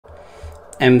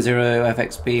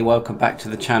M0FXB, welcome back to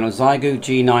the channel. Xiegu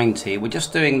G90. We're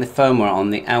just doing the firmware on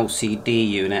the LCD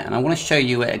unit, and I want to show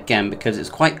you it again because it's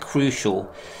quite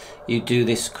crucial you do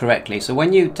this correctly. So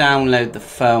when you download the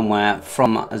firmware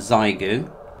from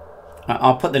Xiegu,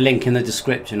 I'll put the link in the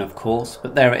description of course,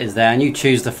 but there it is there, and you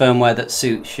choose the firmware that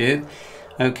suits you.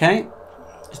 Okay,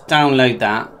 just download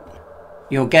that.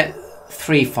 You'll get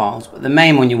 3 files, but the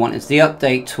main one you want is the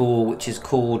update tool, which is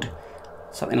called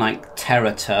something like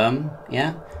Term,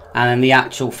 yeah, and then the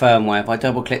actual firmware. If I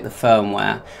double click the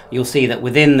firmware, you'll see that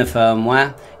within the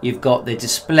firmware you've got the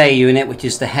display unit, which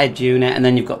is the head unit, and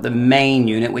then you've got the main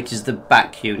unit, which is the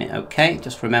back unit. Okay,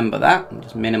 just remember that and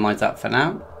just minimize that for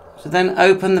now. So then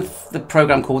open the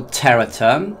program called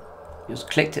Term. Just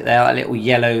clicked it there, that little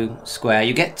yellow square.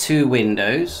 You get 2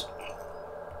 windows.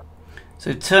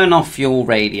 So turn off your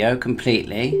radio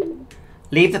completely.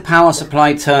 Leave the power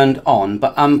supply turned on,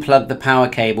 but unplug the power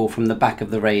cable from the back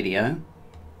of the radio.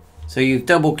 So you've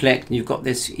double clicked and you've got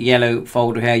this yellow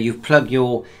folder here. You've plugged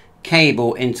your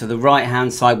cable into the right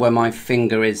hand side where my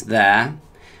finger is there.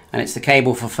 And it's the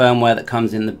cable for firmware that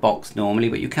comes in the box normally,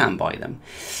 but you can buy them.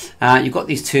 You've got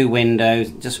these 2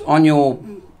 windows. Just on your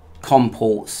COM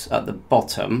ports at the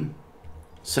bottom,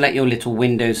 select your little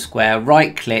Windows square,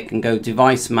 right click and go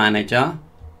Device Manager.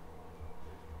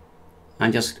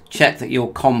 And just check that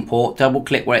your COM port, double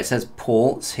click where it says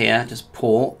ports here, just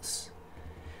ports.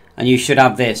 And you should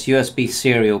have this USB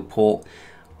serial port.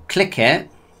 Click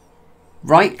it,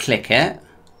 right click it,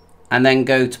 and then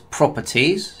go to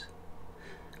Properties.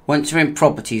 Once you're in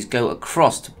Properties, go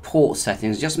across to Port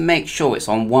Settings. Just make sure it's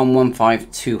on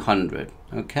 115200,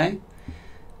 okay?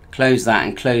 Close that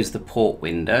and close the port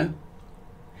window.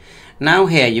 Now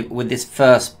here, with this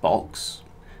first box,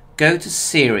 go to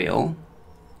Serial,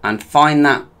 and find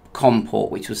that COM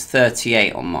port, which was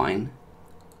 38 on mine.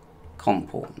 COM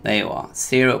port, there you are,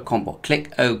 serial COM port.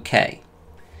 Click OK.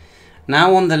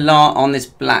 Now on this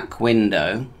black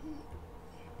window,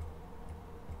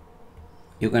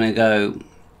 you're going to go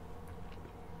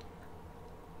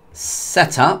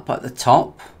Setup at the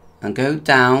top and go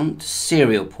down to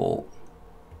serial port.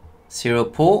 Serial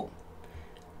port,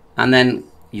 and then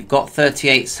you've got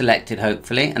 38 selected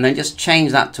hopefully, and then just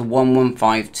change that to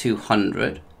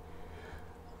 115200.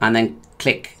 And then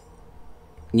click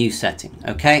New Setting,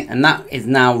 okay? And that is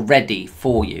now ready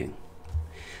for you.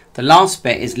 The last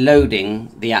bit is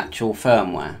loading the actual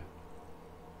firmware.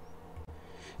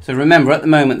 So remember, at the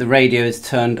moment the radio is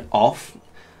turned off,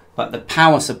 but the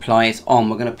power supply is on.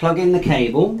 We're going to plug in the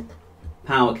cable,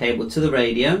 power cable to the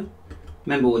radio.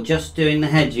 Remember, we're just doing the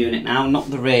head unit now, not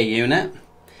the rear unit.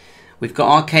 We've got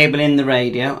our cable in the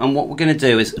radio, and what we're going to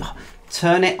do is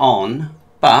turn it on,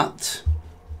 but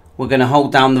we're going to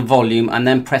hold down the volume and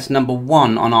then press number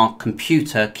 1 on our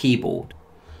computer keyboard.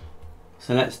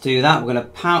 So let's do that. We're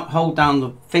going to hold down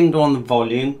the finger on the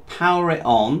volume, power it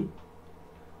on.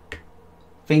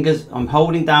 Fingers, I'm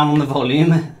holding down on the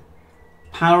volume,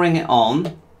 powering it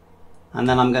on, and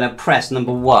then I'm going to press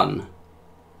number 1.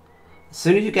 As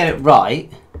soon as you get it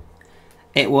right,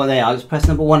 it will, there, I'll just press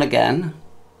number 1 again.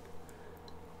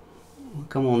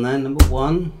 Come on then, number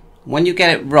 1. When you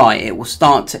get it right, it will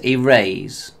start to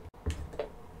erase.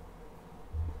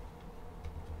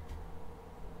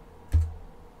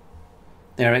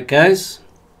 There it goes.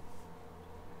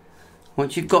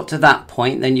 Once you've got to that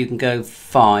point, then you can go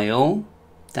File,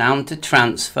 down to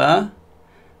Transfer,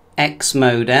 X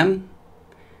Modem,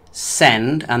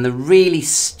 Send, and the really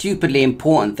stupidly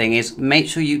important thing is make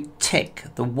sure you tick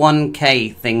the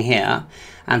 1K thing here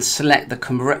and select the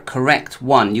correct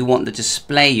one. You want the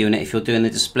display unit if you're doing the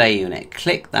display unit.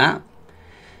 Click that,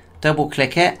 double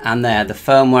click it, and there, the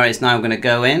firmware is now going to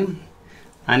go in.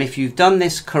 And if you've done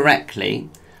this correctly,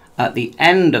 at the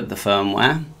end of the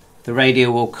firmware, the radio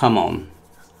will come on.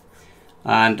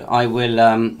 And I will,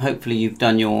 hopefully you've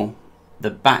done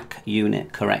the back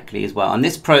unit correctly as well. And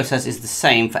this process is the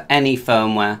same for any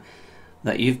firmware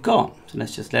that you've got. So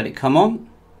let's just let it come on.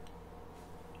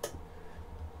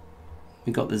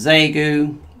 We've got the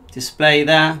Xiegu display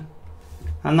there,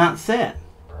 and that's it.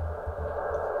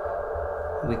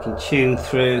 We can tune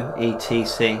through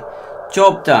etc.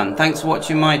 Job done. Thanks for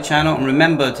watching my channel, and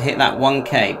remember to hit that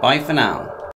 1K. Bye for now.